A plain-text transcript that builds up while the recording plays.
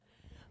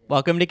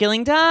Welcome to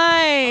Killing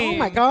Time. Oh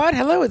my God.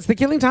 Hello. It's the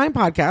Killing Time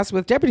podcast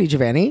with Deputy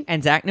Giovanni.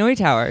 And Zach Noe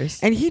Towers.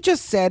 And he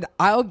just said,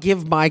 I'll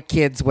give my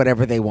kids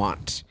whatever they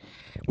want.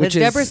 Which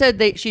Deborah said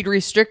that she'd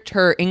restrict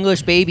her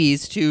English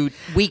babies to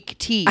weak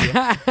tea. And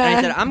I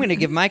said, I'm going to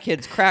give my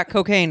kids crack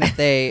cocaine if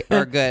they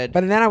are good.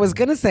 But then I was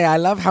going to say, I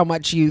love how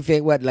much you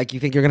think, you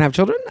think you're going to have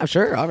children? I'm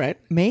sure. All right.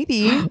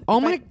 Maybe. Oh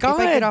my God.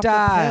 If I get off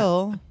the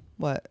pill.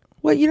 What?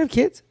 What, you don't have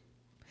kids?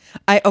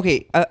 I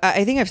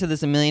think I've said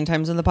this a million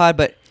times on the pod,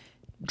 but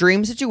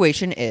dream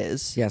situation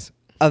is Yes.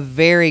 a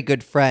very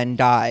good friend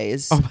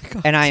dies. Oh my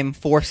God. And I am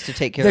forced to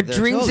take care of their The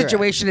dream children.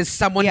 situation is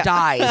someone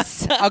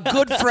dies. A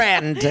good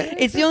friend.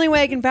 It's the only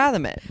way I can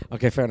fathom it.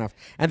 Okay, fair enough.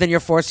 And then you're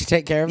forced to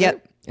take care of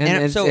Yep.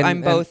 it? And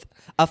I'm both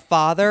a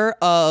father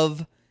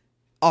of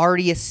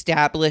already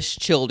established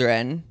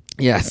children.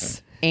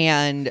 Yes.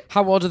 And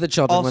How old are the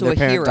children also when their a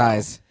parent hero.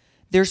 dies?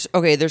 There's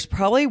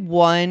probably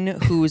one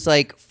who's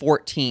like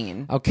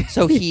 14. Okay.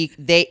 So he,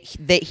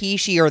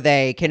 she, or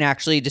they can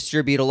actually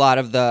distribute a lot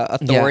of the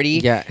authority.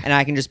 Yeah. And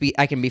I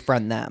can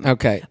befriend them.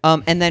 Okay.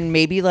 And then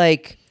maybe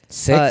like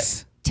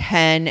 6?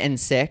 10 and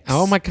 6.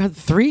 Oh my God,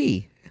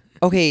 3.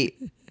 Okay.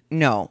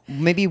 No,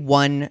 maybe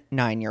 1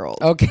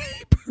 9-year-old. Okay,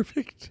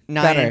 perfect.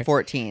 9 Better. and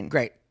 14.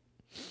 Great.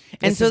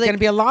 And This so is going to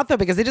be a lot though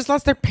because they just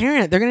lost their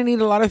parent. They're going to need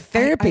a lot of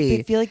therapy.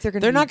 I feel like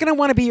they're not going to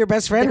want to be your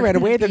best friend right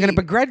away. They're going to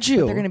begrudge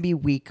you. They're going to be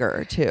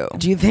weaker too.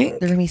 Do you think?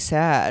 They're going to be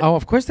sad. Oh,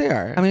 of course they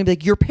are. I'm going to be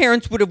like, your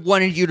parents would have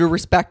wanted you to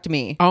respect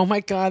me. Oh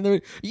my God!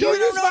 You don't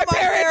use know my my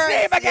parents'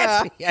 name parents.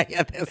 against me.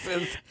 Yeah. This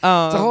is it's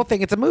a whole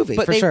thing. It's a movie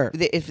But for sure.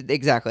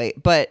 Exactly.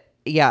 But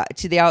yeah,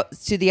 to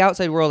the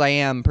outside world, I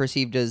am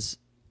perceived as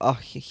a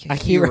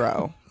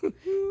hero.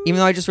 Even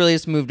though I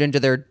just moved into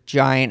their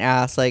giant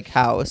ass like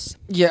house.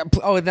 Yeah.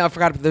 Oh, no, I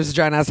forgot. There's a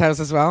giant ass house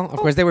as well. Of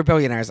course, they were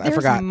billionaires. I There's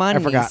forgot. money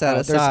I forgot. set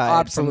There's aside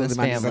absolutely from this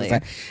money set family.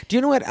 aside. Do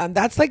you know what?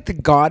 That's like the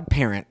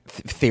godparent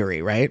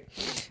theory, right?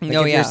 Like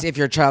Oh, if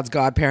you're a child's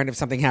godparent, if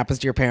something happens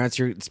to your parents,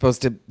 you're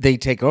supposed to they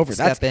take over.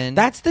 Step in.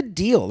 That's the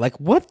deal. Like,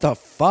 what the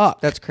fuck?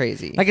 That's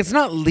crazy. Like, it's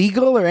not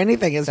legal or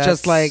anything. It's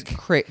just like.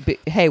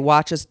 hey,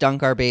 watch us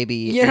dunk our baby.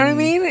 You know what I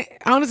mean?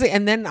 Honestly,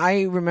 and then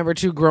I remember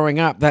too growing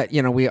up that,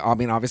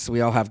 obviously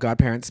we all have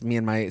godparents, me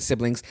and my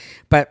siblings,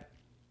 but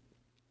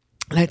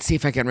let's see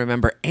if I can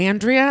remember.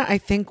 Andrea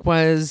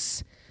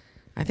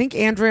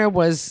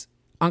was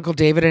Uncle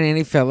David and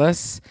Annie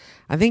Phyllis.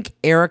 I think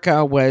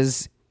Erica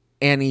was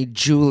Annie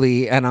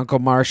Julie and Uncle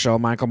Marshall.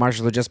 My Uncle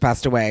Marshall who just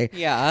passed away.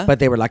 Yeah. But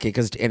they were lucky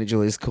because Annie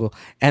Julie's cool.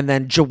 And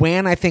then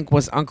Joanne, I think,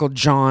 was Uncle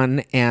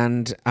John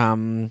and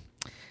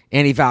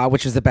Annie Val,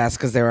 which was the best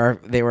because they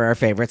were our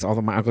favorites,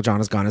 although my Uncle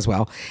John is gone as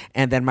well.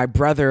 And then my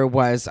brother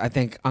was, I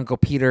think, Uncle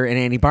Peter and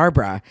Annie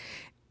Barbara.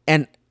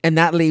 And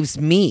that leaves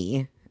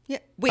me. Yeah.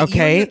 Wait, Okay.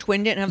 you and your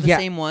twin didn't have the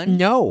same one?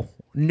 No.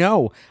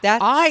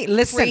 That's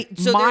listen.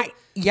 So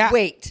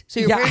wait. So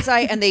your parents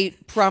die and they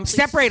promptly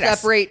separate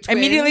us. twins?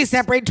 Immediately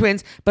separate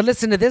twins. But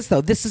listen to this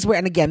though. This is where,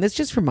 and again, this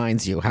just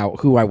reminds you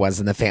who I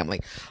was in the family.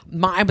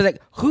 I was like,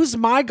 who's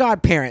my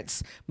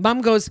godparents?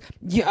 Mom goes,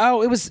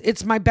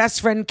 it's my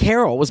best friend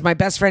Carol. It was my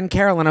best friend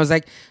Carol, and I was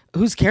like,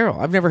 who's Carol?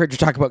 I've never heard you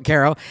talk about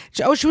Carol.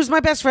 She was my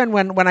best friend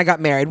when I got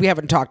married. We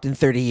haven't talked in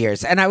 30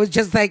 years, and I was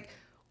just like.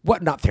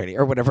 What? Not 30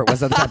 or whatever it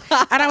was at the time.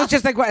 And I was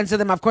just like, what? And so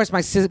then, of course,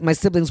 my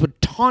siblings would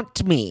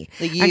taunt me.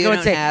 Like, you and go and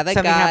don't say, have a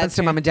something happens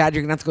to godparent. mom and dad,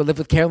 you're going to have to go live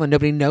with Carol and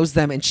nobody knows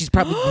them. And she's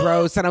probably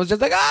gross. And I was just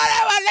like, oh,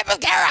 I want to live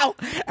with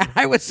Carol. And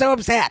I was so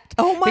upset.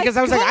 Oh, my Because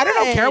I was like, I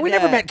don't know Carol. We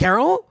never met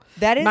Carol.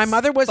 That is my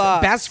mother was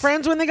fucked. best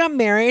friends when they got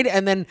married.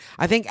 And then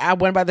I think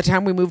by the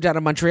time we moved out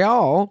of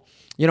Montreal,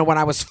 when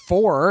I was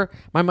 4,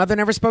 my mother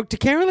never spoke to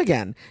Carol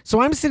again.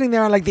 So I'm sitting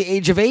there at like the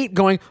age of 8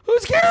 going,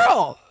 who's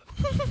Carol?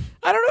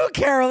 I don't know who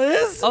Carol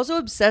is. Also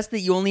obsessed that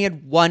you only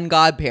had one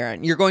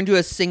godparent. You're going to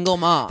a single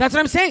mom. That's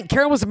what I'm saying.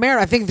 Carol was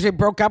married. I think she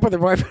broke up with her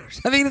boyfriend.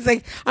 I think it's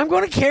like, I'm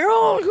going to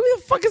Carol? Who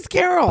the fuck is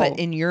Carol? But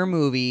in your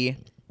movie,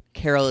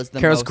 Carol is the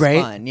Carol's most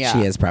great. fun. Yeah. She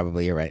is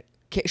probably. You're right.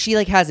 She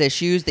has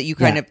issues that you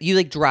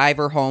you drive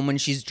her home when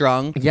she's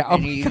drunk. Yeah. Oh,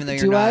 even though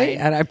you're do 9. I?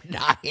 And I'm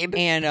 9.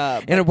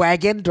 And in a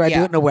wagon? Do I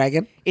do it in a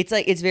wagon?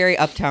 It's very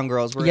Uptown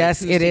Girls. Where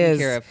Yes, who's it taking is.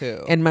 Care of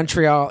who? In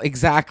Montreal,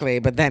 exactly.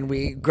 But then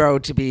we grow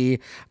to be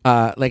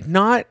like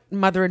not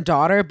mother and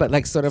daughter, but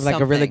like sort of like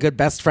a really Something. good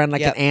best friend,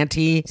 like an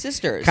auntie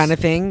Sisters. kind of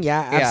thing.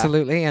 Yeah,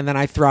 absolutely. And then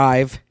I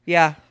thrive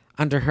Yeah.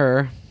 under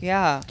her.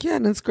 Yeah. Yeah,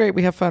 and it's great.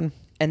 We have fun.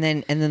 And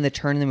then the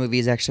turn in the movie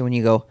is actually when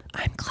you go,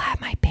 I'm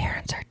glad my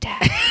parents are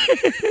dead.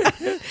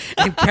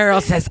 And Carol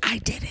says, I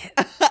did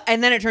it.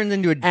 And then it turns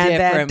into a And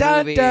different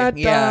then,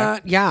 movie.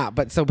 Yeah.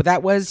 But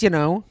that was,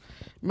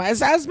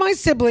 as my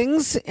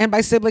siblings, and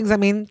by siblings I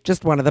mean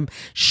just one of them.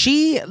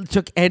 She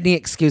took any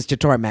excuse to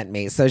torment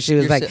me. So she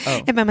was like,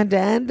 if mom and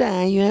dad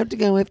die, you have to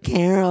go with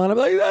Carol. And I'm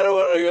like, I don't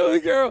want to go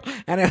with Carol.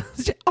 And it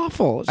was just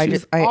awful.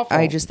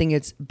 I just think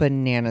it's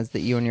bananas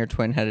that you and your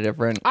twin had a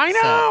different. I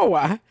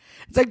know.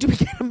 It's like, do we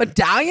get a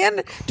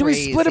medallion? Do we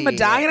split a Crazy.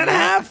 medallion in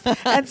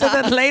half? And so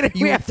then later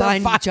we have to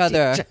find find each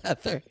other.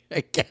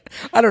 again.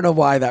 I don't know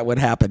why that would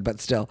happen, but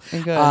still.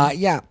 Good.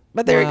 Yeah.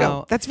 But there you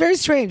Wow. go. That's very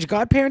strange.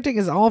 Godparenting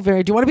is all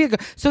very. Do you want to be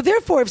so?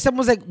 Therefore, if someone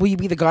was like, "Will you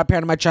be the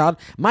godparent of my child?"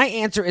 My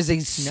answer is a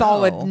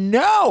solid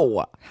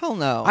no. Hell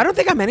no. I don't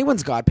think I'm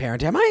anyone's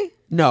godparent. Am I?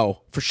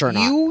 No, for sure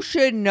not. You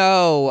should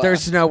know.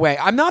 There's no way.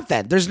 I'm not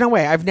then. There's no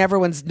way.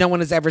 No one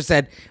has ever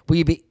said, "Will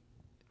you be?"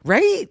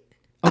 Right?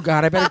 Oh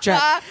God, I better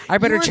check. I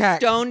better You were check.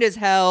 Stoned as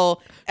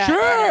hell. At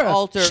an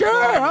altar. Sure.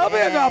 going, I'll be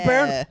a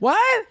godparent.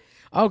 What?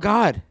 Oh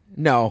God,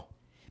 no.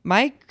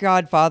 My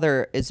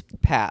godfather is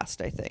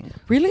passed, I think.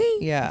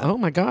 Really? Yeah. Oh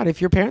my God, if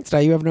your parents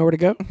die, you have nowhere to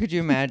go. Could you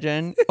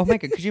imagine? Oh my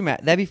God, could you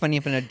imagine? That'd be funny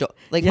if an adult,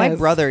 like my Yes.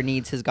 brother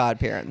needs his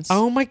godparents.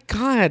 Oh my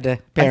God, I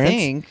parents.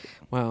 think.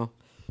 Wow.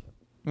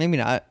 Maybe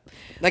not.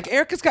 Like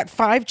Erica's got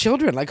 5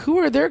 children. Like who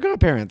are their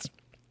godparents?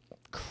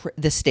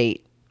 The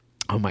state.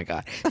 Oh my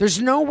God.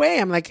 There's no way.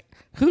 I'm like,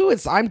 who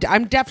is? I'm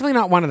definitely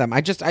not one of them.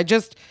 I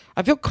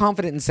feel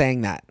confident in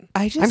saying that.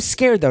 I'm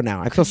scared though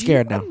now. I feel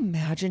scared now.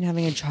 Imagine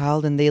having a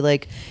child and they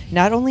like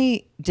not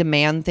only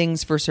demand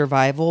things for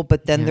survival,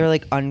 but then they're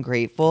like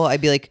ungrateful.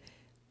 I'd be like,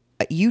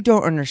 you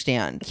don't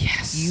understand.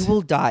 Yes. You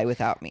will die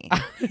without me.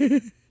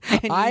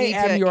 I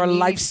am your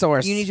life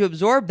source. You need to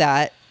absorb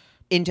that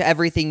into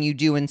everything you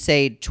do and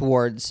say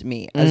towards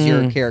me as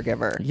your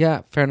caregiver.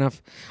 Yeah, fair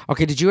enough.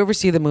 Okay, did you ever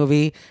see the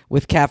movie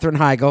with Katherine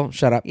Heigl?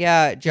 Shut up.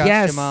 Yeah, Josh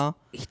Yes. Duhamel.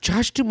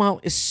 Josh Duhamel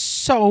is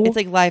so. It's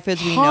like Life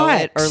as We Know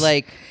It, or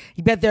like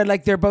you bet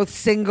they're both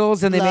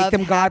singles and they make Love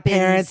them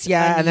godparents. happens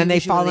Yeah, and then they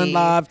fall in unusually.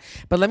 love.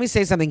 But let me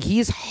say something.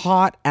 He's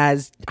hot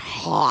as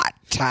hot.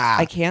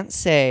 I can't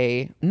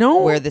say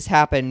No. where this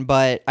happened,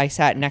 but I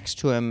sat next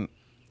to him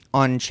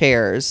on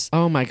chairs.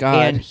 Oh my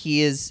God. And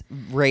he is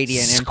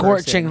radiant, in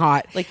Scorching person.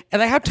 hot. Like,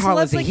 and how tall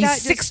celebs is he? like He's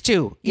that just-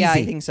 6'2". Yeah, I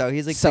Easy. think so.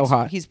 He's like So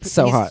hot. He's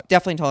So hot.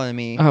 Definitely taller than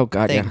me. Oh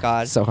God, thank yeah.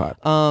 God, So hot.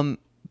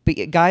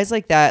 But guys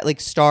like that,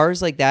 like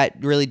stars like that,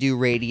 really do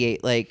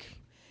radiate like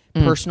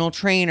personal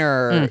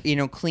trainer,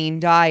 clean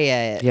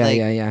diet. Yeah, like,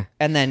 yeah.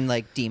 and then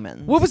like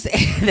demons. What was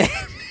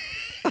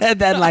and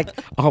then like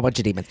a whole bunch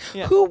of demons.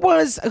 Yeah.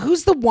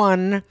 Who's the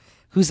one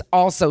who's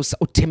also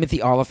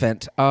Timothy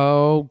Oliphant?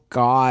 Oh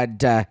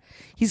God.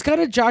 He's got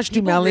a Josh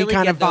Duhamel really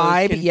kind get of those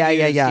vibe.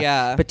 confused,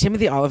 Yeah. But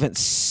Timothy Oliphant's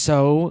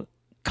so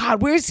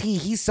God, where is he?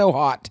 He's so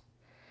hot.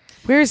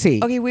 Where is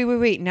he? Okay,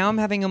 wait. Now I'm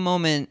having a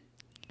moment.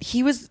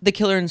 He was the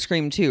killer in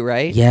Scream 2,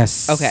 right?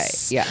 Yes. Okay,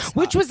 yes.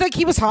 Which was like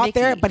he was hot Mickey.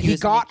 there, but He he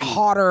was got Mickey.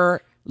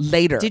 hotter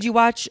later. Did you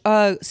watch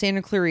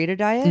Santa Clarita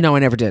Diet? No, I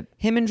never did.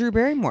 Him and Drew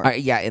Barrymore.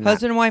 Yeah, in that.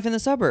 Husband and wife in the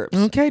suburbs.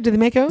 Okay, did they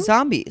make out?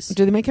 Zombies.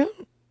 Do they make out?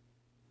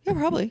 Yeah,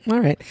 probably. All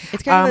right.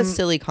 It's kind of a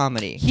silly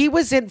comedy. He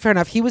was in, fair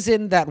enough, he was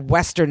in that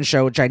Western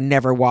show, which I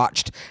never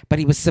watched, but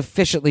he was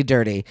sufficiently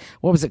dirty.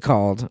 What was it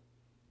called?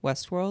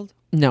 Westworld?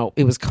 No,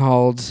 it was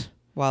called,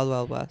 Wild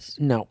Wild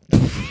West. no.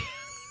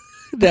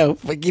 No,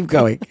 but keep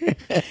going.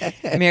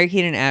 Mary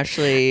Kate and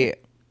Ashley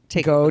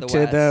Go to to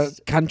the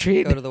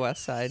country Go to the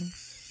west side.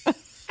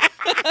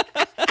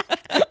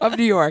 of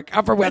New York,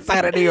 Upper West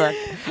Side of New York.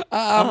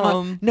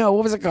 No,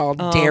 what was it called?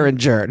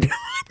 Derringer.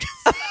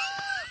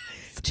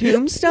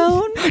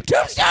 Tombstone?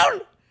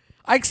 Tombstone!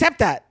 I accept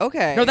that.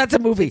 Okay. No, that's a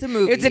movie. It's a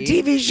movie. It's a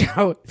TV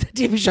show. It's a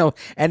TV show.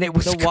 And it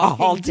was The Walking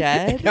called...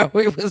 Dead? No,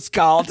 it was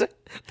called...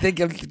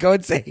 Go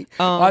and say.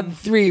 On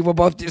 3, we'll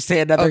both just say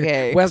another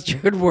Okay.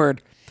 Western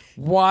word.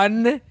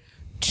 1,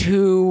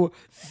 2,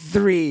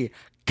 3.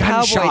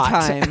 Gunshot.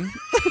 Cowboy Time.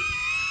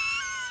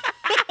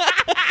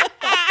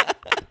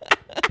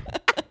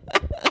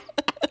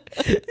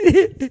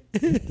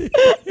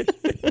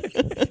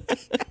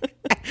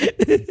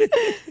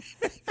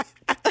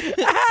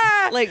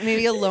 Like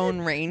maybe a Lone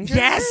Ranger?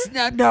 Yes,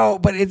 no,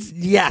 but it's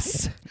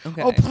yes.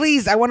 Okay. Oh,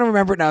 please! I want to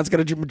remember it now. It's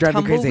gonna drive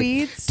me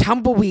crazy. Tumbleweeds?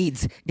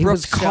 Tumbleweeds. It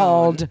was Brookstone.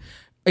 called.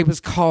 It was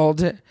called.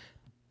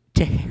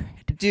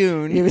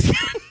 Dune. It was.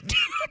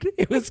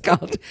 It was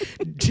called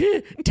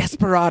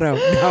Desperado.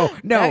 No.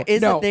 That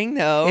is no. a thing,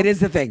 though. It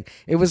is the thing.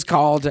 It was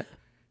called.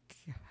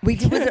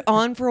 Wait, was it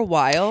on for a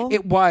while?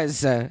 It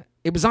was.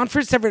 It was on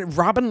for several.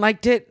 Robin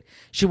liked it.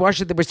 She watched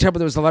it. There was terrible.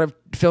 There was a lot of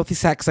filthy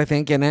sex, I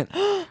think, in it.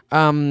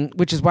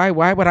 Which is why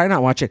would I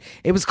not watch it?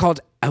 It was called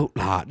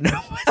Outlaw. No,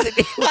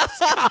 it was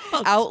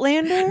called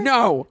Outlander?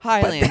 No,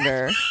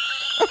 Highlander.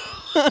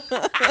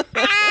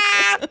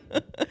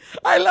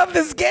 I love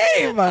this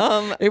game.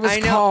 It was I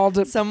know.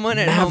 called Someone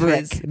at home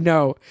Maverick. is-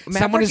 No,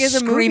 someone Maverick is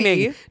is a screaming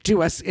movie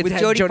to us. It with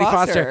had Jodie Jodie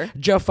Foster, Foster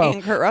Jofo,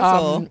 and Kurt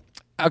Russell.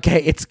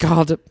 Okay, it's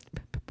called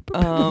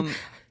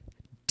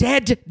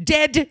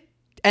Dead.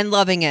 And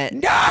loving it.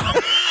 No.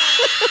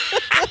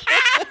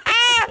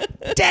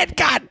 Dead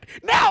God.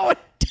 No.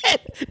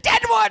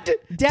 Deadwood.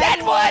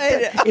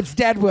 Deadwood. It's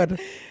Deadwood.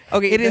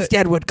 Okay, It is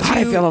Deadwood. God,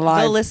 I to feel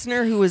alive. The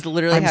listener who was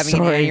literally I'm having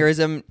sorry. an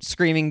aneurysm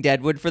screaming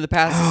Deadwood for the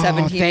past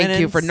 17 thank minutes.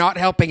 you for not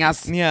helping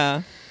us.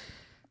 Yeah.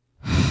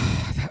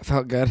 That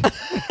felt good.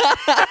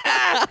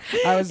 I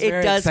was It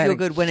very does excited. feel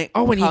good when it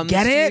when you comes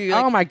get to it. you,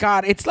 like- Oh my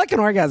God, it's like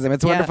an orgasm.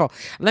 It's Yeah. wonderful.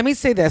 Let me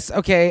say this.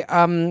 Okay.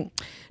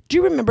 Do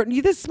you remember?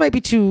 This might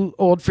be too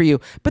old for you,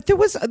 but there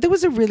was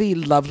a really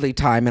lovely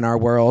time in our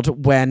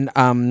world when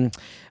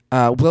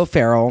Will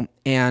Ferrell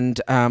and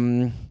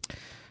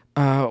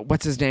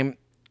what's his name?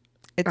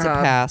 It's a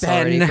pass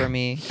already for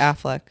me.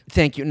 Affleck.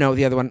 Thank you. No,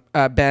 the other one.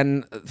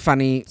 Ben,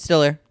 funny.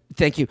 Stiller.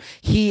 Thank you.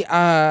 He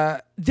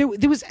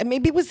there was,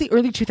 maybe it was the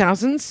early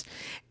 2000s,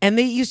 and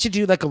they used to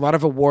do like a lot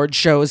of award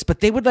shows, but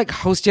they would like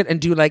host it and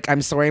do like,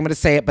 I'm sorry, I'm going to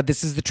say it, but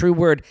this is the true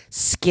word,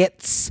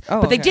 skits. Oh,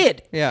 but they okay.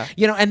 did. Yeah.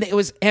 You know, and it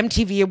was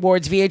MTV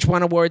Awards,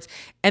 VH1 Awards,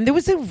 and there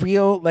was a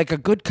real, like a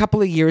good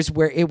couple of years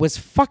where it was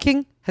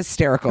fucking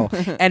hysterical.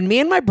 And me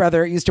and my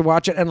brother used to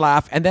watch it and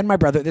laugh. And then my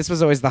brother, this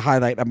was always the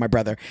highlight of my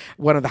brother.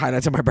 One of the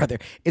highlights of my brother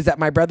is that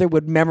my brother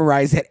would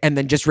memorize it and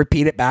then just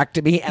repeat it back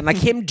to me. And like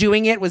him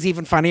doing it was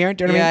even funnier.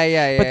 Do you know what I mean?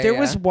 Yeah. But there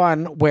was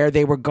one where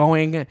they were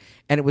going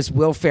and it was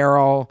Will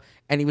Ferrell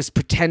and he was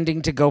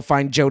pretending to go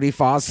find Jodie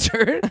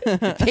Foster.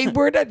 They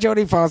weren't at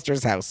Jodie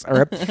Foster's house,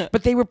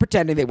 but they were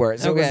pretending they were.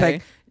 So it was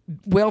like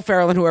Will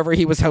Ferrell and whoever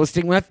he was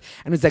hosting with,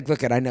 and he's like,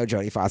 "Look, I know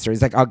Jodie Foster."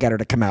 He's like, "I'll get her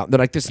to come out." And they're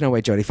like, "There's no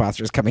way Jodie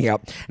Foster is coming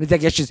out." And he's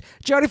like, "Yes, she's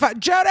Jodie Foss."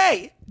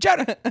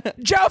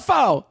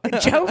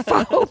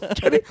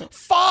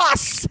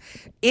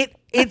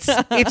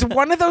 It's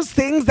one of those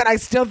things that I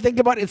still think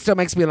about. It still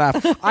makes me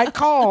laugh. I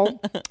call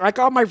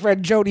my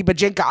friend Jodie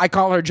Bajinka. I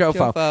call her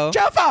Jofo.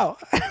 Jofo.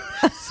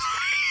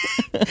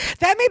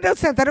 That made no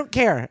sense. I don't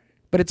care.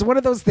 But it's one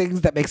of those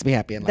things that makes me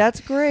happy in life.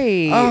 That's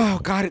great. Oh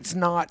God, it's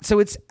not. So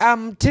it's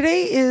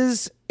today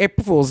is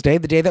April Fool's Day.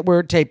 The day that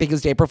we're taping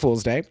is April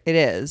Fool's Day. It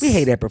is. We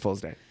hate April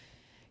Fool's Day.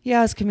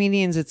 Yeah, as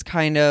comedians, it's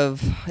kind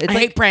of. It's I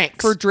hate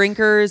pranks. For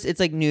drinkers,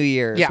 it's like New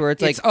Year's, where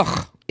it's like,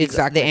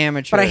 exactly. The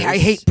amateurs. But I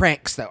hate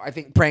pranks, though. I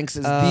think pranks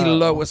is the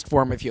lowest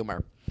form of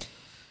humor.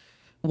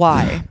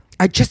 Why?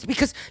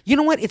 Because you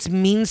know what, it's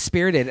mean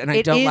spirited, and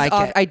I don't like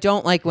it. I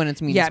don't like when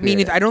it's mean. Yeah, me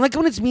neither. I don't like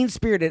when it's mean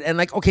spirited, and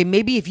like, okay,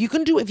 maybe if you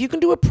can do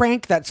a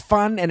prank that's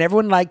fun and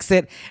everyone likes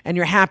it and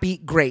you're happy,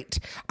 great.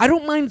 I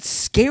don't mind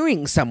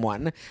scaring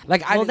someone.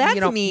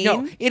 That's mean.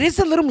 No, it is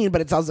a little mean,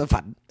 but it's also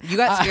fun. You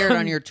got scared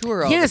on your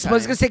tour. Yes, I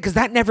was gonna say because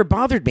that never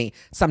bothered me.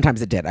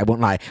 Sometimes it did. I won't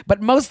lie,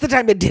 but most of the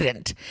time it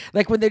didn't.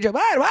 Like when they just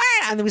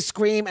and then we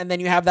scream, and then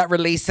you have that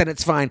release, and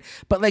it's fine.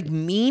 But like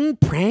mean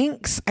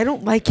pranks, I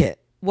don't like it.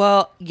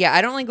 Well, yeah,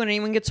 I don't like when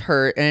anyone gets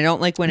hurt, and I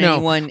don't like when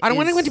anyone. I don't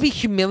want anyone to be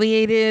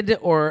humiliated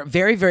or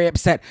very, very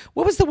upset.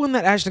 What was the one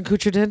that Ashton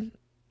Kutcher did?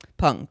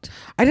 Punked.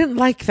 I didn't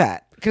like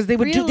that because they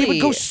would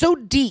go so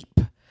deep.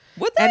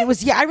 What? And it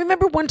was I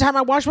remember one time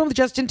I watched one with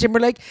Justin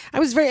Timberlake. I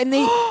was very and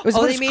they it was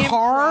they his made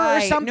car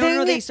or something.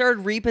 No, they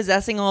started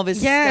repossessing all of his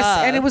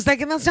stuff. And it was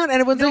like, and that's not.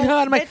 And it was like,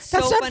 I'm like, that's so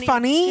not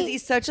funny. Because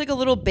he's such like a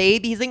little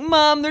baby. He's like,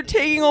 Mom, they're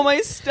taking all my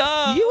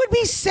stuff. You would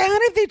be sad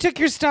if they took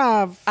your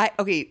stuff.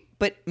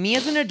 But me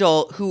as an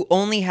adult who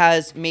only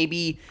has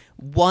maybe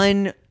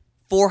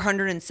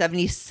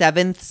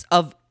 1/477th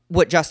of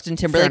what Justin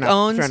Timberlake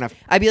owns, fair enough.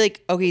 I'd be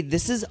like, okay,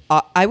 this is.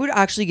 I would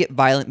actually get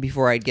violent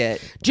before I'd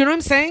get. Do you know what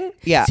I'm saying?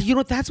 Yeah. So you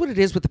know that's what it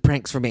is with the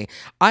pranks for me.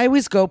 I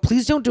always go,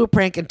 please don't do a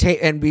prank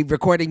and be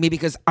recording me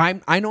because I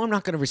know I'm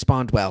not going to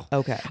respond well.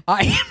 Okay.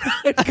 I am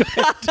not going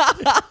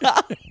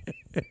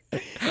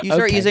You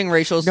start using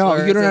racial slurs.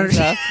 No, you don't and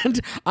understand.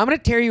 stuff. I'm going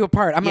to tear you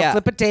apart. I'm going to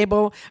flip a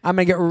table. I'm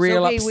going to get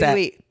real upset.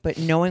 Wait. But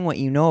knowing what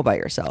you know about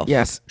yourself,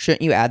 yes,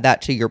 shouldn't you add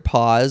that to your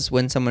pause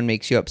when someone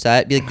makes you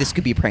upset? Be like, this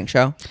could be a prank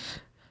show.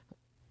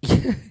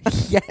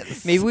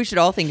 Yes. Maybe we should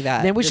all think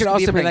that. Then we should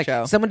also be like,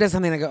 show. someone does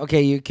something and I go,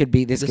 okay,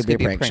 this could be a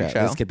prank show.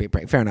 This could be a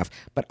prank. Fair enough.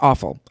 But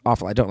awful.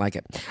 I don't like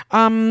it.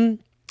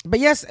 But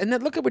yes, and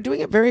then look, we're doing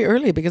it very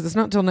early because it's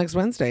not until next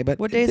Wednesday. But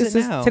what day is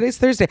it now? Today's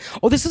Thursday.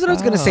 Oh, this is what I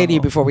was going to say to you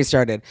before we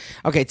started.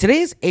 Okay,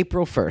 today's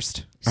April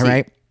 1st. All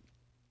right.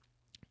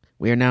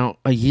 We are now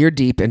a year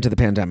deep into the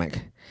pandemic.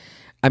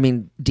 I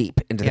mean,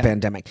 deep into the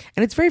pandemic.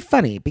 And it's very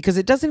funny because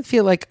it doesn't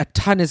feel like a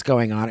ton is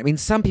going on. I mean,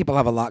 some people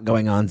have a lot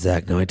going on,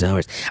 Zach Noah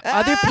Towers.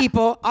 Other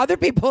people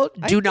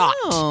do not.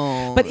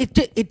 But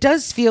it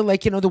does feel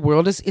like, the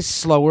world is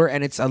slower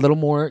and it's a little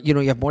more, you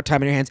have more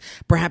time in your hands.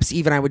 Perhaps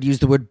even I would use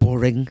the word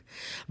boring.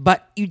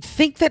 But you'd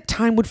think that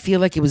time would feel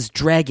like it was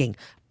dragging.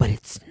 But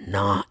it's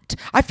not.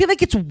 I feel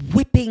like it's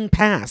whipping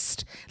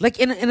past. Like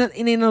in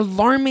an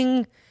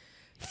alarming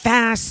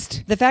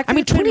fast. The fact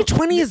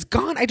 2020 is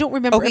gone. I don't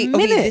remember a minute.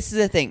 Okay, this is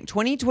the thing.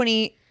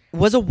 2020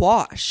 was a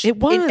wash. It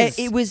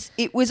was.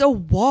 It was a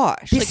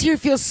wash. This year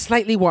feels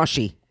slightly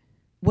washy.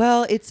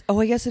 Well,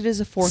 I guess it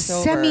is a fourth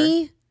over.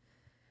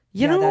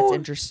 That's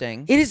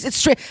interesting. It is. It's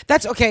straight.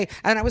 That's okay.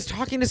 And I was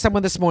talking to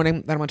someone this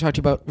morning that I want to talk to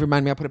you about.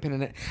 Remind me, I'll put a pin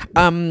in it.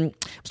 I was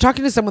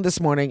talking to someone this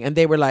morning and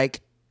they were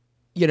like,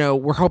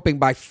 we're hoping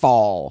by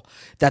fall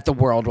that the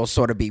world will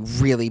sort of be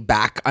really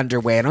back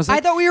underway. And I was like,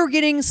 I thought we were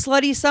getting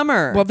slutty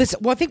summer. Well, I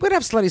think we'd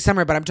have slutty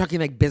summer, but I'm talking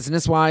like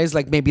business wise,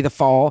 like maybe the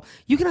fall.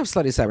 You can have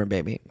slutty summer,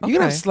 baby. You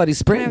can have slutty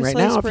spring right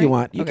now if you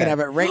want. You can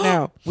have it right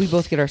now. We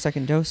both get our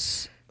second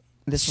dose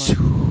this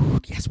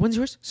month. Yes, when's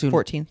yours? Soon.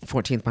 14th.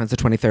 14th. Mine's the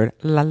 23rd.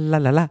 La la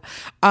la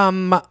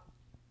la.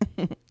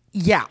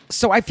 Yeah.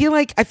 So I feel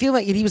like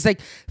he was like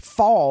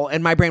fall,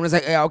 and my brain was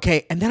like,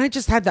 okay. And then I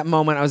just had that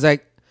moment. I was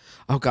like,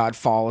 oh God,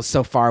 fall is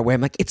so far away.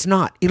 I'm like, it's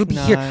not. It'll be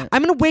here.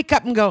 I'm going to wake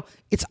up and go,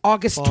 it's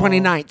August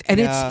 29th. And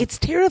it's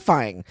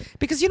terrifying.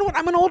 Because you know what?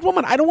 I'm an old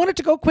woman. I don't want it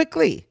to go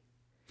quickly.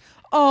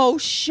 Oh,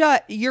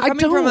 shut! You're I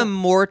coming from a don't.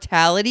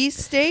 mortality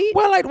state.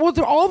 Well,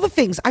 they're all the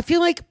things. I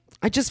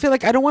just feel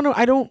like I don't want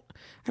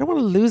to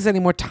lose any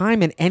more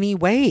time in any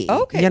way.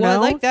 Okay, you well, I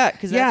know? like that,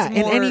 'cause that's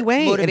in more any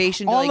way,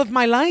 motivation in to, all like, of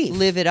my life.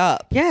 Live it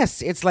up.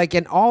 Yes, it's like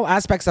in all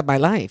aspects of my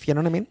life. You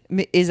know what I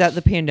mean? Is that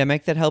the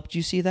pandemic that helped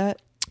you see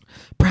that?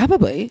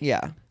 Probably.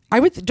 Yeah.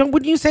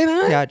 Wouldn't you say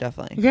that? Yeah,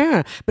 definitely.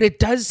 Yeah, but it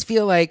does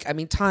feel like, I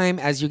mean, time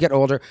as you get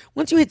older,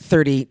 once you hit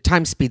 30,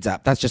 time speeds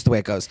up. That's just the way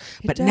it goes.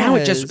 But now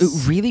it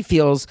really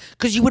feels,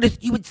 because you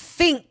would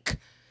think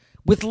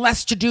with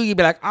less to do, you'd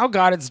be like, oh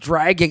God, it's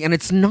dragging, and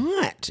it's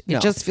not. It No.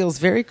 just feels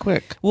very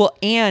quick. Well,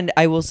 and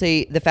I will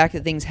say the fact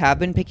that things have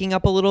been picking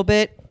up a little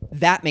bit,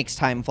 that makes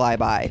time fly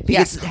by.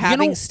 Because Yes.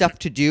 having stuff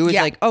to do is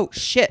Yeah. like, oh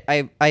shit,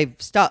 I've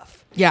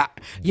stuff. Yeah,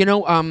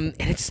 and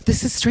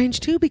this is strange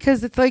too,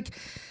 because it's like,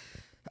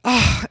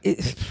 I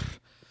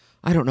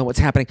don't know what's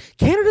happening.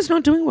 Canada's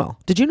not doing well.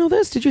 Did you know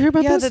this? Did you hear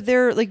about Yeah, this? that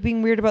they're like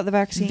being weird about the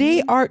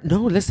vaccine.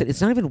 No, listen, it's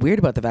not even weird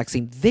about the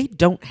vaccine. They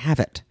don't have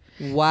it.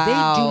 Wow.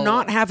 They do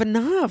not have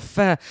enough.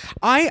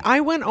 I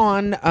went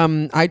on,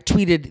 I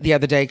tweeted the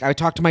other day, I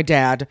talked to my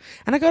dad,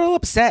 and I got all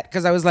upset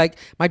because I was like,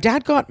 my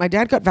dad got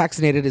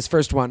vaccinated, his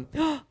first one,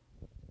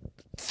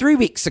 3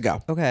 weeks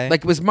ago. Okay.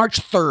 Like it was March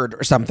 3rd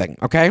or something,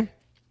 okay?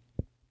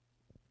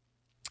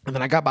 And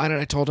then I got behind it.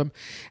 I told him,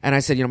 and I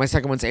said, my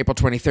second one's April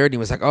 23rd. And he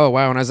was like, oh,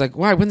 wow. And I was like,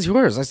 why? When's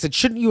yours? I said,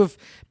 shouldn't you have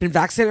been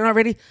vaccinated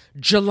already?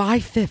 July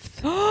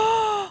 5th.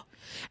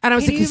 And I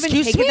was Can like, you even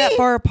excuse take me? it that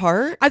far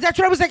apart? That's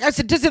what I was like. I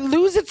said, does it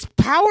lose its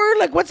power?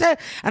 Like, what's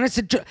that? And I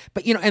said,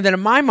 but and then in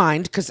my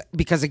mind,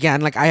 because again,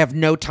 like I have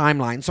no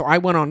timeline. So I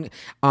went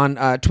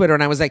on Twitter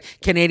and I was like,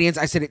 Canadians,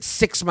 I said, it's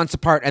 6 months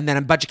apart. And then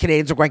a bunch of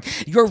Canadians were going,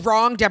 you're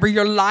wrong, Deborah,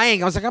 you're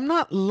lying. I was like, I'm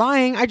not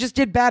lying. I just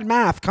did bad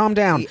math. Calm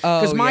down.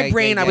 Because my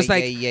brain, I was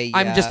like,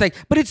 I'm just like,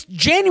 but it's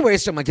January.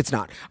 So I'm like, it's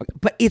not.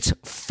 But it's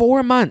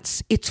 4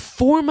 months. It's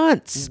 4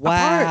 months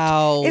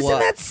Wow. apart. Isn't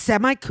that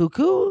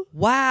semi-cuckoo?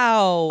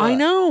 Wow. I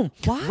know.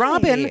 Why?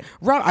 Robin,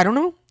 I don't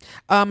know.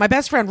 My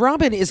best friend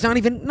Robin is not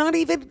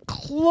even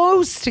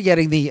close to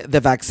getting the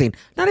vaccine.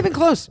 Not even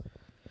close.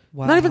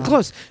 Wow. Not even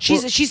close. She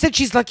said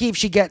she's lucky if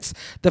she gets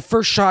the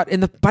first shot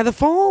by the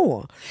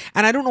fall.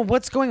 And I don't know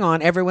what's going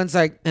on. Everyone's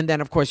like, and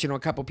then of course, a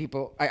couple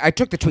people. I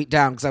took the tweet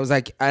down because I was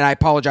like, and I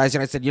apologized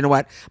and I said, you know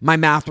what, my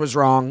math was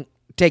wrong.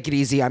 Take it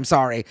easy. I'm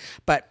sorry.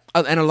 But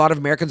and a lot of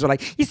Americans were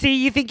like, you see,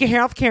 you think your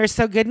health care is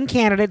so good in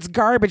Canada, it's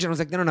garbage. And I was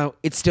like, no,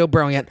 it's still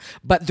brilliant.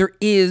 But there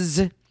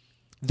is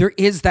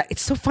that.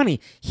 It's so funny.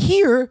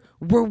 Here,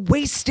 we're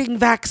wasting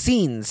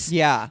vaccines.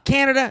 Yeah.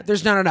 Canada,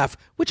 there's not enough,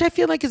 which I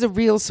feel like is a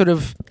real sort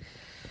of,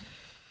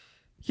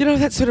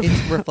 that sort of...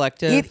 It's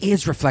reflective. It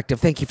is reflective.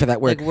 Thank you for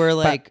that word. Like we're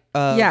like...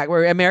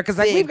 where America's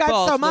like, big we've got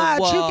balls so to the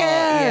much. Who wall.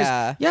 cares?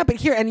 Yeah. Yeah, but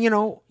here, and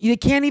you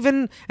can't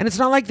even... And it's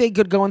not like they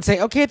could go and say,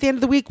 okay, at the end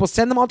of the week, we'll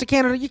send them all to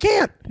Canada. You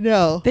can't.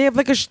 No. They have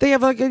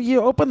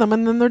you open them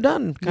and then they're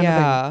done kind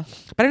of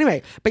thing. But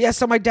anyway,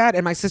 so my dad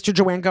and my sister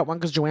Joanne got one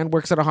because Joanne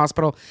works at a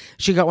hospital.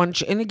 She got one.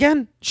 And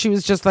again, she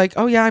was just like,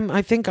 oh yeah,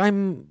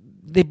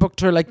 they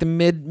booked her like the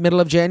middle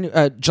of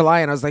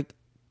July. And I was like,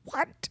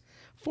 what?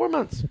 4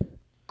 months.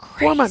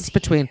 Crazy. 4 months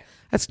between.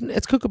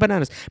 It's cuckoo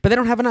bananas. But they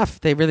don't have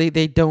enough. They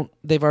don't.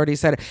 They've already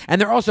said it.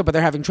 And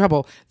they're having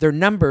trouble. Their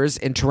numbers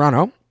in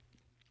Toronto,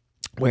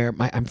 where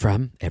I'm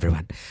from,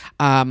 everyone,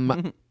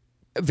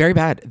 very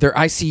bad. Their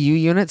ICU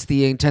units,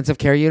 the intensive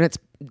care units,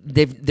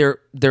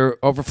 they're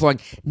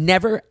overflowing.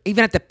 Never,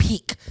 even at the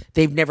peak,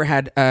 they've never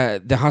had,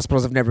 the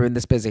hospitals have never been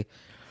this busy.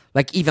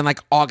 Like even like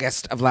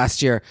August of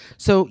last year.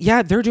 So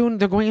yeah, they're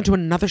going into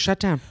another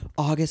shutdown.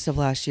 August of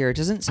last year.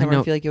 Doesn't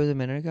summer feel like it was a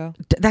minute ago?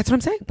 That's what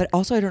I'm saying. But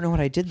also, I don't know what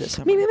I did this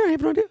summer. Me neither. I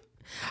have no idea.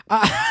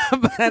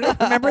 But I don't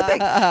remember a thing.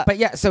 But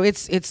yeah, so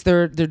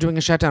they're doing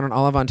a shutdown in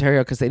all of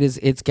Ontario because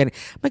it's getting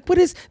like, what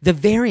is the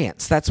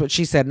variance? That's what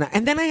she said.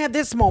 And then I had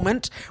this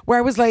moment where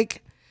I was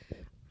like,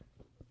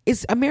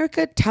 is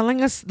America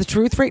telling us the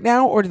truth right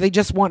now, or do they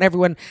just want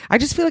everyone? I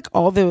just feel like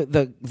all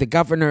the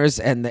governors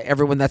and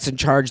everyone that's in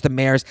charge, the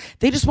mayors,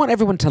 they just want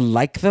everyone to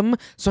like them.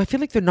 So I feel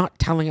like they're not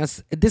telling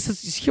us. You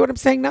hear what I'm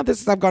saying now?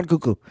 I've gone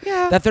cuckoo.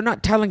 Yeah. That they're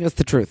not telling us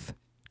the truth.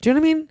 Do you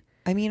know what I mean?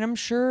 I mean, I'm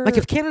sure. Like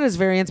if Canada's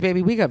variants,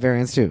 baby, we got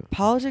variants too.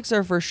 Politics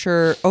are for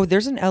sure. Oh,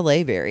 there's an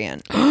LA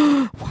variant.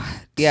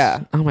 What?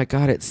 Yeah. Oh my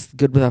God, it's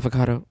good with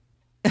avocado.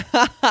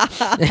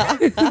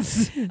 It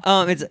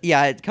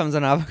comes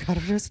on avocado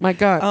toast. My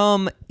God.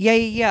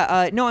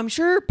 No, I'm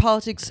sure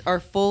politics are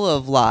full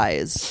of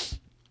lies.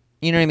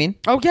 You know what I mean?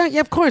 Oh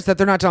yeah, of course that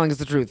they're not telling us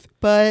the truth.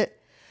 But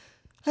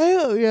I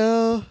don't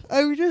know.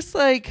 I'm just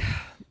like,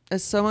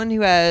 as someone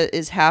who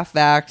is half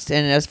vaxxed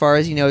and as far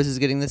as he knows is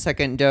getting the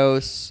second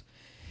dose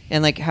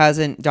and like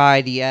hasn't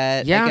died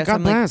yet. Yeah, I guess God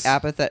I'm bless. like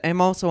apathetic.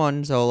 I'm also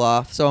on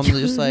Zoloft, so I'm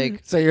just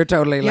like, So you're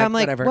totally yeah, like, I'm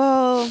like, whatever.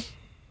 well,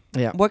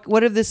 yeah.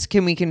 what of this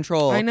can we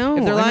control? I know.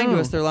 If they're I lying know.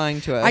 to us, they're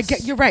lying to us. I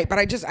get you're right, but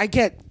I just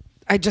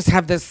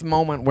have this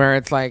moment where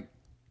it's like,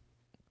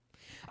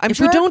 if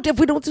we don't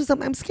do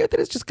something, I'm scared that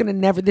it's just gonna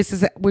never.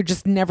 We're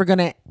just never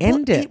gonna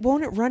end it.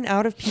 Won't it run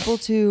out of people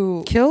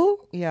to Kill?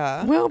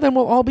 Yeah. Well, then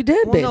we'll all be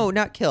dead, Well, babe. no,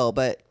 not kill,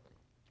 but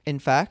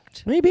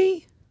infect,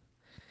 Maybe.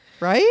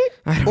 right?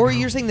 I don't Or know.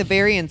 you're saying the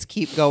variants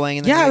keep going,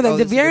 and then Yeah, you're like, the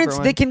this is a variants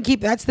different they one. can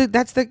keep. That's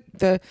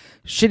the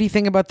shitty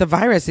thing about the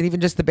virus, and even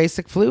just the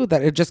basic flu,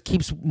 that it just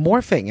keeps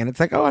morphing, and it's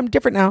like, oh, I'm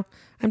different now.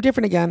 I'm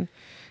different again.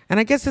 And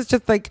I guess it's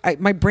just like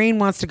my brain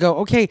wants to go,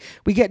 okay,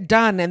 we get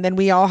done, and then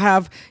we all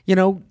have,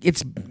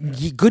 it's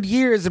good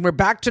years, and we're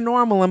back to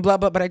normal, and blah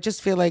blah. But I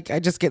just feel like I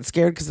just get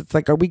scared because it's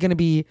like, are we going to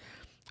be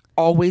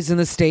always in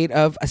the state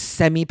of a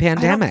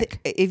semi-pandemic?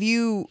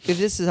 If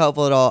this is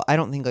helpful at all, I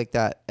don't think like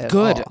that at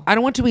Good. all. I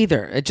don't want to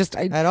either. It just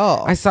At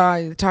all. I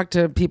talked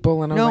to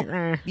people, and I No, was like,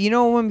 eh. you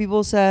know when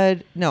people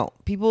said no,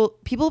 people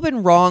have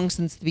been wrong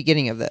since the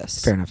beginning of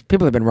this. Fair enough.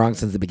 People have been wrong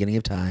since the beginning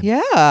of time.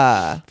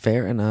 Yeah.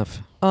 Fair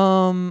enough.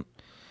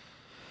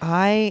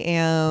 I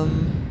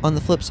am on the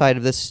flip side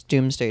of this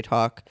doomsday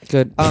talk.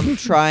 Good. I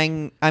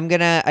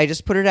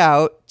just put it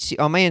out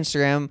on my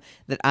Instagram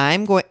that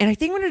I'm going, and I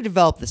think I'm going to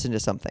develop this into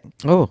something.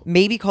 Oh.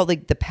 Maybe called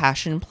like the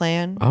passion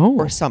plan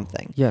or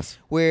something. Yes.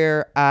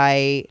 Where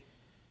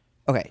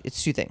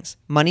it's two things.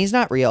 Money's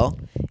not real.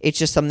 It's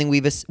just something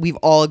we've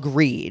all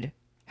agreed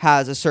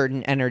has a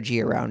certain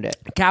energy around it.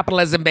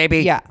 Capitalism, baby.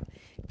 Yeah.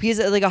 Because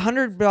like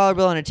 $100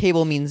 bill on a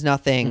table means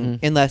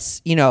nothing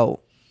unless,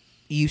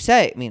 you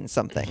say it means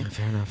something.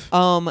 Fair enough.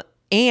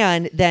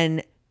 And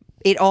then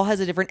it all has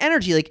a different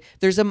energy. Like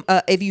there's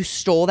if you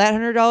stole that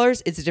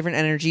 $100, it's a different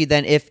energy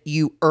than if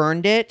you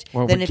earned it.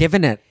 Or than we're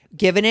given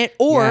it.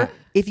 Or Yeah.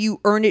 if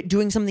you earned it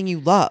doing something you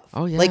love.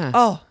 Oh, yeah. Like,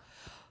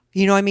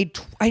 I made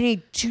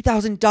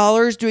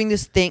 $2,000 doing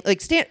this thing.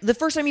 Like the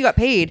first time you got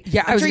paid.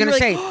 Yeah, I was going to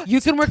say,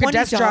 you can work a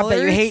desk job that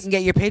you hate and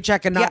get your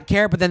paycheck and not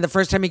care, but then the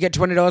first time you get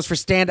 $20 for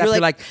stand-up, you're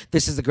like,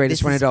 this is the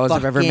greatest this is $20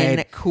 I've ever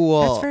made.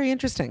 Cool. That's very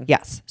interesting.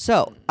 Yes.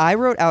 So I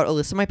wrote out a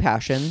list of my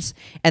passions,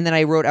 and then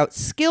I wrote out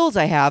skills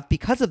I have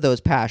because of those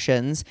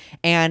passions,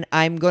 and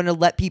I'm going to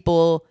let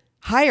people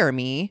hire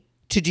me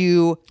to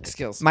do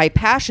Skills. my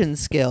passion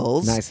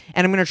skills. Nice.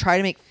 And I'm going to try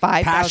to make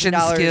 $5,000 Passion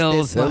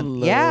skills. this month.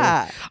 Hello.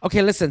 Yeah.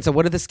 Okay, listen. So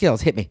what are the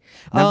skills? Hit me.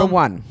 Number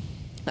one.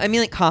 I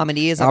mean, like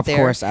comedy is up Of there.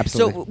 course,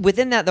 absolutely. So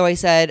within that, though, I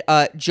said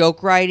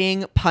joke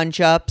writing,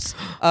 punch ups,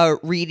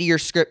 read your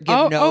script,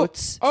 give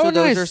notes. So those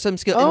nice. are some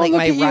skills. Oh, And like look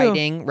my at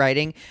you.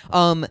 writing.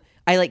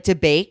 I like to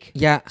bake.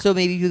 Yeah. So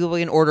maybe people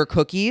can order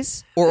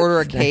cookies or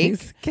order a cake.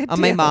 Nice. Good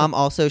My deal. mom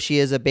also, she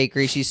is a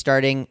bakery. She's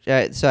starting.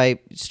 So I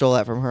stole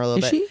that from her a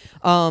little Is bit.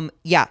 she?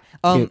 Yeah.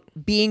 Cute.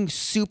 Being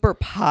super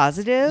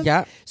positive.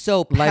 Yeah.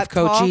 So Life pep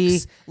coachy.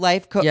 talks,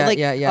 life coach. Yeah, like,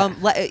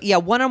 yeah.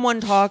 one-on-one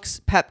talks,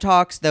 pep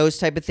talks, those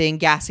type of thing,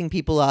 gassing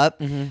people up.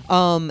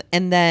 Mm-hmm.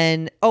 And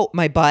then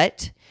my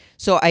butt.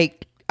 So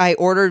I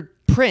ordered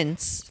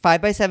prints,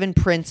 5x7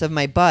 prints of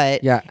my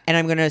butt. Yeah. And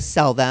I'm gonna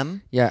sell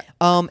them. Yeah.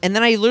 And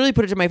then I literally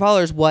put it to my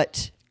followers.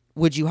 What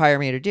would you hire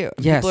me to do?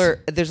 Yes.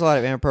 There's a lot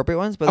of inappropriate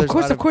ones, but Of there's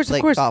course, a lot of course, like,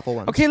 of course. thoughtful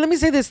ones. Okay, let me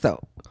say this though.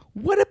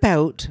 What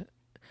about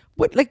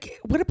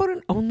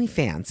an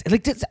OnlyFans?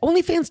 Like,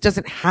 OnlyFans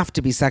doesn't have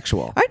to be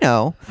sexual. I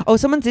know. Oh,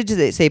 someone did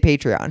say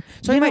Patreon.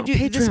 So You I know, might do.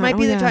 This Patreon, might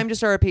be oh, the yeah. time to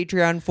start a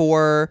Patreon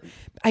for.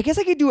 I guess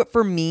I could do it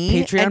for me.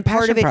 Patreon and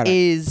part of passion it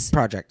is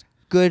project.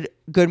 Good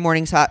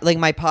Morning like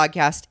my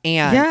podcast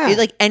and Yeah.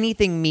 like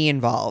anything me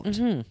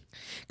involved.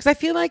 Because I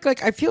feel like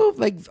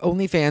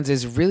OnlyFans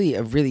is really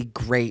a really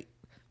great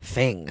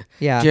thing.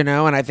 Yeah. And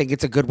I think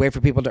it's a good way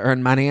for people to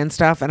earn money and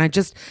stuff. And I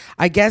guess,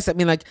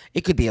 like,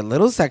 it could be a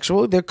little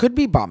sexual. There could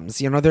be bums,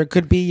 there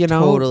could be,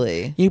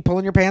 Totally. you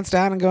pulling your pants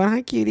down and going,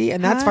 hi, cutie.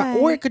 And that's fine. Hi.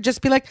 Or it could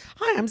just be like,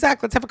 hi, I'm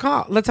Zach. Let's have a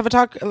call. Let's have a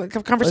talk, like,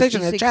 have a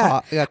conversation, Let's a just say chat.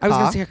 cock. Yeah, I was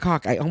going cock. to say a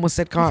cock. I almost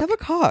said cock. Let's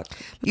have a cock.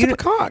 Let's have a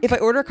cock. If I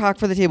order a cock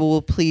for the table,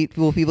 will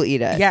people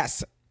eat it?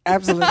 Yes.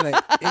 Absolutely.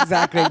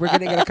 Exactly. We're going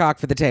to get a cock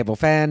for the table.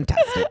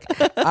 Fantastic.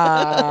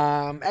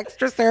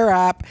 Extra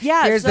syrup.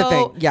 Yeah. Here's the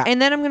thing. Yeah.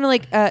 And then I'm gonna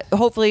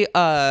hopefully.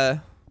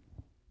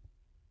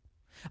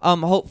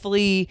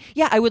 Hopefully,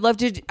 yeah. I would love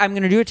to. I'm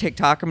gonna do a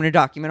TikTok. I'm gonna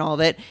document all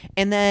of it,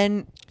 and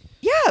then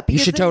you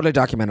because should then- totally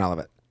document all of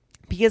it.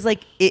 because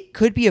like it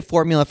could be a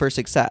formula for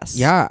success.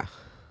 Yeah.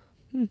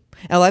 And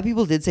a lot of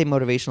people did say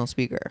motivational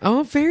speaker,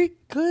 Oh, very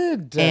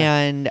good.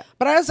 and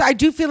But I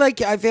do feel like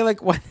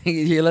one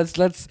thing here.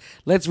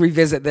 Let's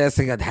revisit this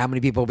and how many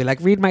people will be like,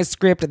 read my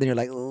script, and then you're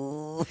like,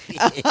 ooh.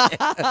 hey,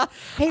 no!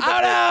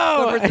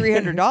 but for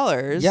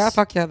 $300, Yeah,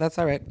 fuck yeah, that's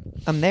all right.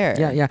 I'm there.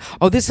 Yeah.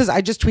 Oh,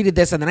 I just tweeted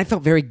this, and then I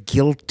felt very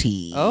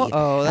guilty.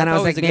 Oh, that's and I was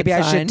always like, a good maybe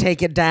I sign. should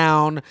take it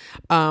down,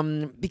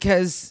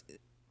 because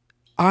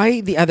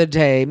the other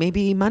day,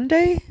 maybe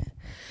Monday,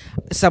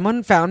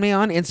 someone found me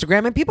on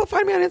Instagram, and people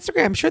find me on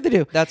Instagram. I'm sure they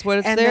do. That's what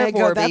it's and there they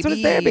for, That's what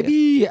it's there,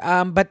 baby.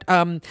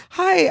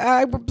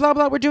 Hi, blah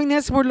blah. We're doing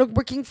this. We're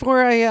working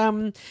for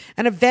an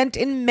event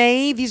in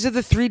May. These are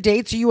the 3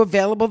 dates. Are you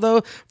available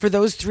though? For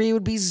those 3, it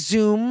would be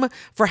Zoom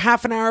for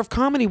half an hour of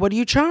comedy. What do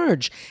you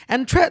charge?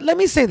 And let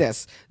me say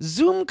this: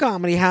 Zoom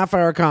comedy,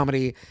 half-hour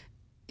comedy.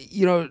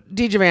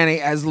 DJ Vanny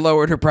has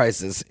lowered her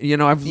prices. I've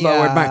lowered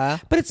Yeah.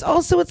 mine. But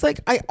it's like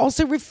I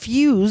also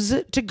refuse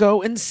to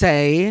go and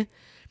say,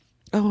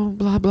 oh,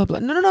 blah, blah, blah.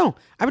 No.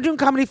 I've been doing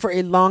comedy for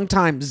a long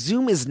time.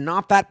 Zoom is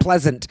not that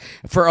pleasant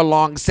for a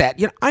long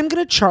set. I'm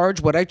going to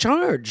charge what I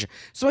charge.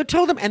 So I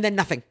told them, and then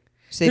nothing.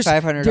 Say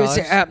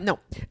 $500. No.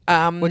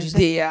 What'd you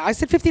say? I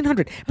said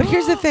 $1,500. But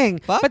here's the thing.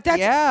 Fuck But that's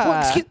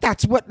yeah.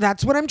 that's what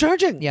I'm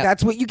charging. Yep.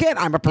 That's what you get.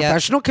 I'm a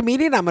professional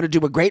comedian. I'm going to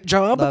do a great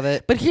job. Love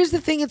it. But here's the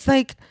thing. It's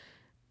like,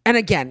 and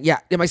again,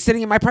 am I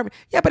sitting in my apartment?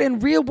 Yeah, but in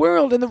the real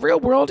world,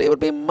 it would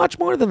be much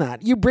more than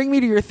that. You bring me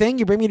to your thing,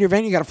 you bring me to your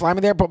venue, you got to fly me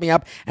there, put me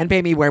up, and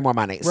pay me way more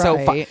money.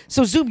 Right.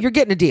 So Zoom, you're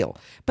getting a deal.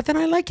 But then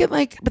I like it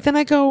but then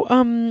I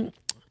go,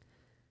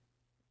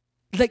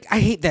 I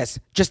hate this.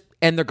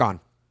 And they're gone.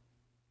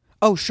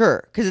 Oh,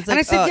 sure. Because it's like, And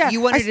I said,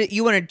 you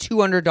wanted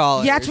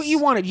 $200. Yeah, that's what you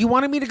wanted. You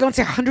wanted me to go and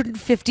say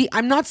 150.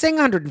 I'm not saying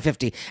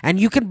 150. And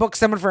you can book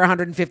someone for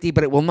 150,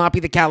 but it will not be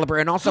the caliber.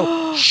 And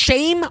also,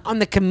 shame on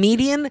the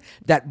comedian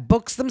that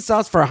books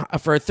themselves for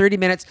 30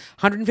 minutes,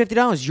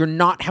 $150. You're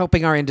not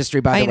helping our industry,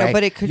 by the way. I know,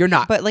 but it could. You're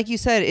not. But like you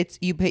said, it's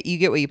you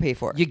get what you pay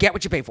for. You get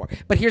what you pay for.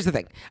 But here's the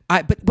thing.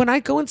 But when I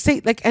go and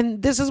say,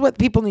 and this is what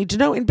people need to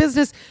know in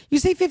business, you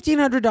say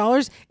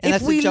 $1,500. And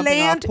that's the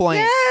jumping off point.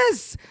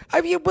 Yes. I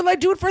mean, will I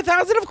do it for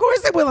 $1,000? Of course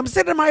I will. I'm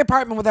sitting in my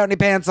apartment without any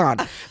pants on.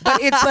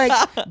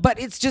 But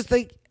it's just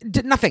like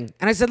nothing.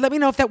 And I said, let me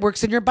know if that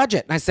works in your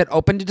budget. And I said,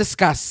 open to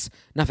discuss.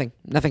 Nothing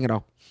at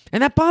all.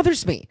 And that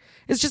bothers me.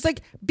 It's just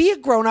like, be a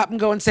grown up and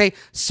go and say,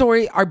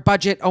 sorry, our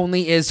budget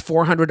only is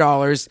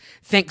 $400.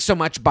 Thanks so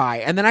much.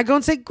 Bye. And then I go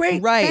and say,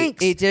 great. Right.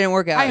 Thanks. It didn't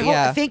work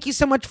out. Thank you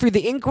so much for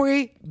the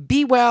inquiry.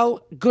 Be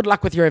well. Good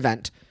luck with your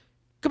event.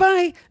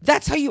 Goodbye.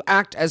 That's how you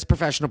act as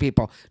professional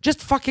people.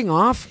 Just fucking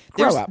off.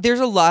 Grow up.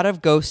 There's a lot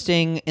of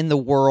ghosting in the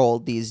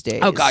world these days.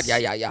 Oh God,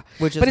 yeah.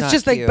 Which is but it's not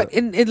just cute. but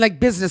in like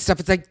business stuff,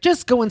 it's like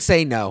just go and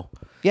say no.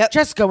 Yep.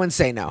 Just go and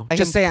say no.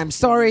 Just say I'm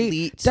sorry.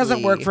 completely-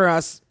 Doesn't work for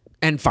us,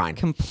 and fine.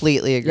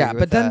 Completely agree. Yeah, with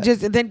but then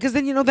that. because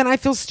then then I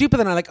feel stupid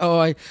and I'm like, oh,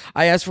 I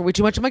asked for way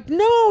too much. I'm like,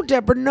 no,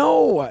 Deborah,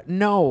 no.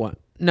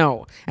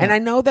 And I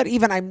know that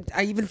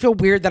I even feel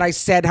weird that I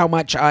said how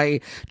much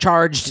I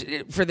charged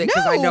for this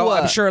because I know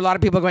I'm sure a lot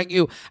of people are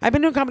going, I've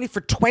been doing comedy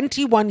for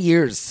 21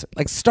 years.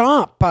 Like,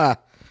 stop.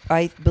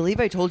 I believe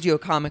I told you a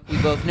comic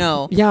we both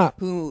know. Yeah.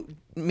 Who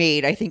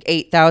made I think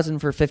 $8,000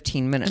 for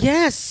 15 minutes.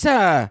 Yes.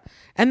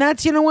 And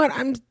that's, you know what?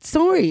 I'm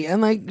sorry.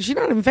 And like, she's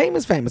not even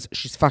famous.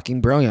 She's fucking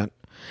brilliant.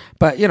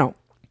 But,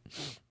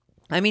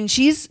 I mean,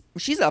 she's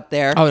up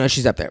there. Oh, no,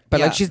 she's up there. But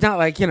Yeah. like, she's not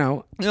like,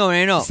 No,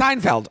 I know.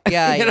 Seinfeld.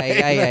 Yeah, You know,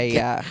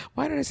 yeah.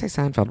 Why did I say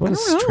Seinfeld? What a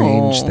don't know.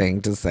 strange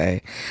thing to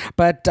say.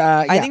 But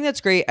I think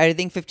that's great. I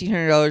think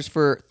 $1,500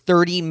 for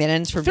 30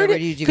 minutes from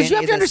because you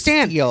have to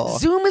understand,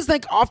 Zoom is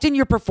like often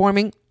you're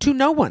performing to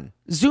no one.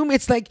 Zoom,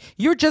 it's like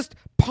you're just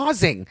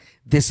pausing.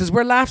 This is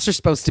where laughs are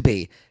supposed to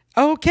be.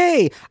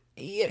 Okay.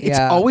 It's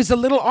always a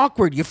little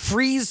awkward. You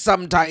freeze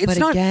sometimes. It's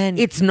not. Again,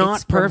 it's not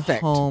it's from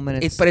perfect. home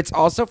and but it's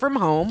also from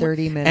home.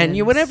 30 minutes. And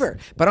you whatever.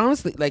 But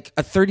honestly, like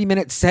a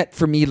 30-minute set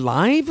for me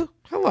live.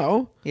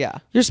 Hello. Yeah.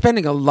 You're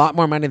spending a lot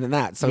more money than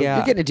that. So Yeah.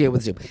 you're getting a deal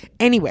with Zoom.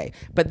 Anyway,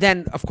 but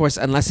then of course,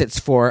 unless it's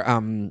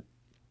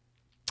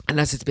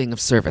being of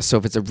service. So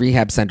if it's a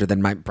rehab center,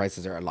 then my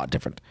prices are a lot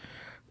different.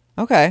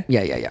 Okay.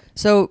 Yeah.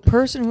 So,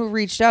 person who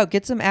reached out,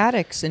 get some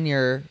addicts in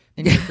your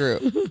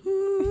group.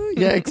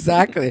 Yeah,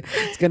 exactly.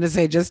 It's going to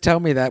say, just tell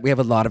me that we have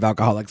a lot of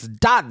alcoholics.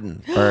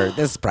 Done for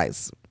this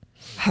price.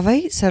 Have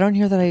I said on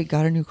here that I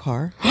got a new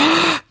car?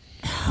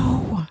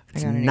 No.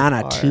 It's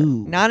Nana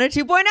 2. Nana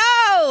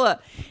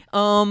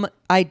 2.0.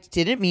 I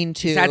didn't mean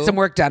to. She's had some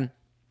work done.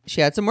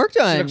 She had some work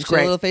done. She looks Had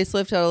great. a little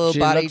facelift, had a little She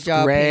body looks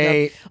job.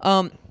 great.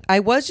 I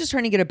was just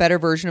trying to get a better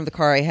version of the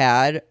car I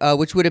had,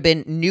 which would have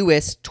been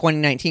newest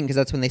 2019 because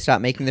that's when they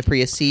stopped making the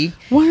Prius C.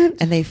 What?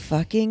 And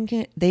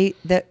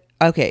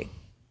okay.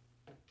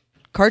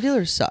 Car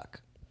dealers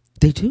suck.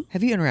 They do?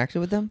 Have you interacted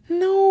with them?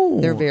 No.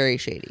 They're very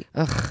shady.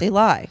 They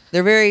lie.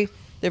 They're very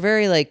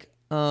like,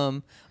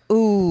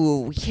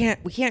 ooh, we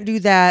can't do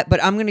that,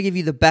 but I'm gonna give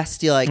you the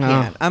best deal I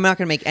can. I'm not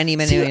gonna make any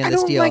money on I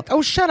this don't deal. like,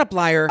 oh, shut up,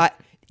 liar.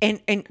 This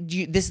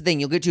is the thing,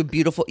 you'll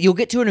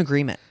get to an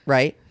agreement,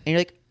 right? And you're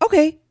like,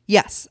 okay,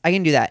 yes, I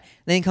can do that. And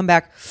then you come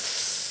back.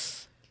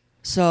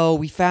 So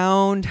we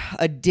found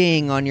a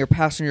ding on your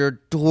passenger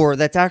door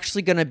that's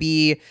actually going to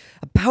be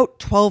about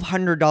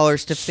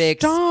 $1,200 to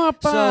fix.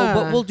 Stop. So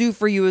what we'll do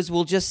for you is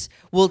we'll take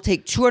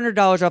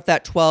 $200 off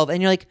that 12,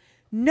 and you're like,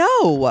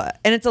 no.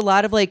 And it's a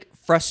lot of like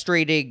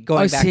frustrated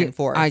going back and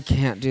forth. I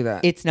can't do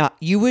that. It's not.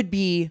 You would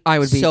be. I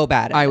would be so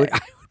bad. At I would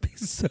it. be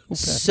so bad.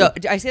 So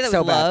I say that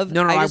So with bad. love.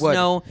 No, I just would.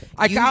 know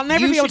I'll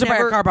never be able to buy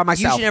a car by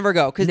myself. You should never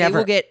go because they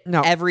will get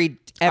every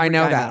I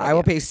know time that. out of I will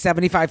you. pay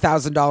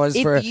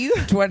 $75,000 for a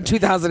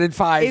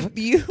 2005 If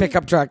you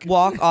pickup truck.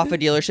 walk off a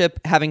dealership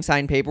having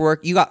signed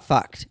paperwork, you got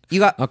fucked.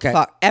 You got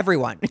fucked.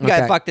 Everyone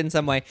got fucked in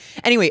some way.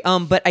 Anyway,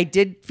 but I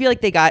did feel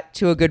like they got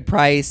to a good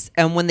price,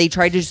 and when they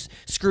tried to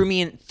screw me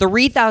in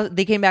 $3,000,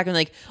 they came back and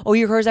like, oh,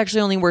 your car's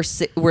actually only worth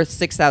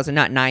 $6,000,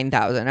 not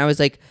 $9,000. I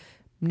was like,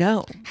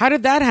 no. How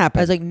did that happen?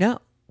 I was like, no,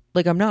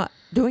 like I'm not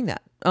doing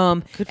that.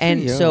 Good for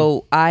and you.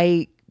 so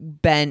I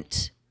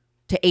bent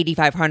to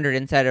 $8,500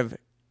 instead of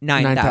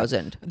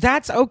 $9,000.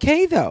 That's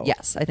okay though.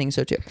 Yes, I think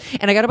so too.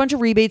 And I got a bunch of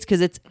rebates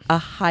because it's a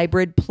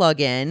hybrid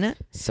plug-in.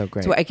 So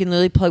great. So I can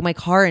literally plug my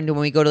car into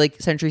when we go to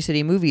like Century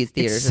City movies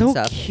theaters It's so and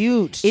stuff.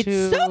 cute. It's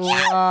too. so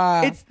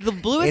cute. It's the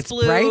bluest It's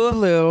blue. bright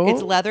blue.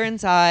 It's leather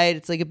inside.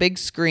 It's like a big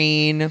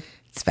screen.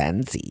 It's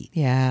fancy.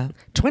 Yeah.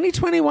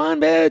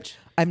 2021, bitch.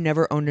 I've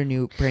never owned a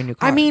brand new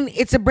car. I mean,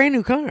 it's a brand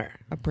new car.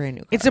 a brand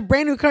new car. It's a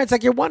brand new car. It's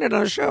like you wanted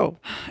on a show.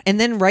 And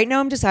then right now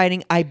I'm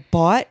deciding I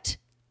bought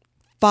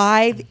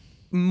 5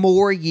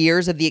 more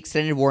years of the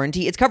extended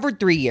warranty. It's covered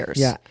 3 years.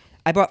 Yeah.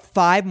 I bought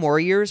 5 more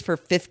years for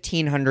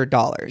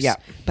 $1,500. Yeah.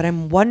 But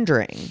I'm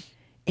wondering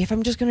if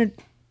I'm just going to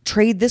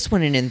trade this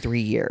one in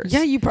 3 years.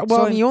 Yeah, you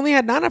only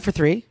had Nana for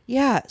 3.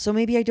 Yeah, so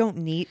maybe I don't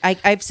need... I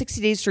have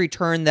 60 days to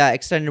return the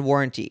extended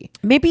warranty.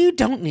 Maybe you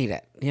don't need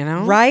it, you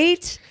know?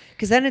 Right?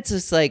 Because then it's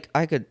just like,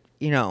 I could,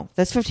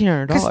 that's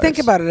 $1,500. Because think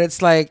about it.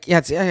 It's like,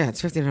 it's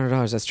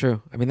 $1,500. That's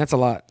true. I mean, that's a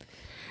lot.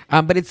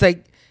 But it's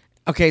like,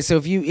 okay, so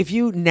if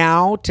you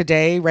now,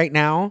 today, right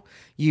now,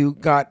 you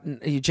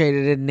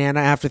traded in Nana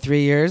after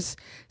 3 years.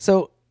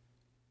 So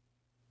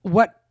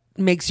what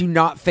makes you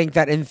not think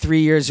that in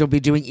 3 years you'll be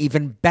doing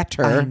even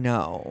better? I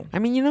know. I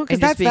mean, because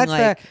And just being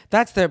like,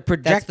 that's the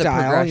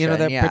projectile.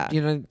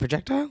 progression,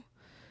 Projectile?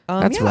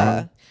 That's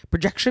wrong.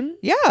 Projection?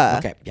 Yeah.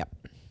 Okay, yeah.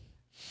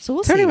 So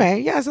we'll So see.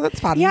 anyway, yeah, so that's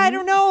fun. Yeah, I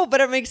don't know,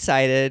 but I'm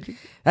excited.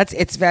 That's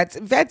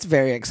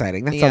very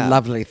exciting. That's a Yeah.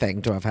 lovely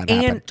thing to have had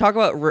happen. And talk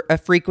about a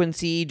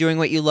frequency, doing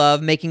what you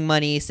love, making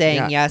money,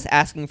 saying yes,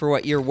 asking for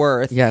what you're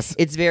worth. Yes.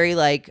 It's very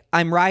like,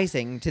 I'm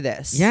rising to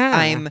this.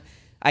 Yeah.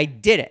 I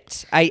did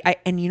it.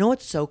 And you know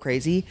what's so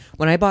crazy?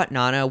 When I bought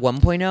Nana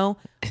 1.0,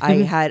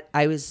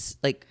 I was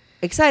like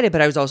excited, but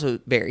I was also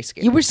very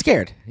scared. You were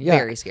scared. Yeah.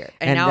 Very scared.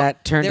 And now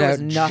that turned there out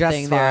was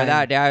nothing just there. fine.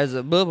 That day I was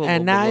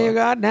And now you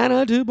got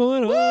Nana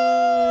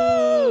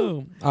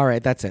 2.0. All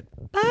right, that's it.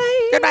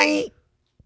 Bye. Good night.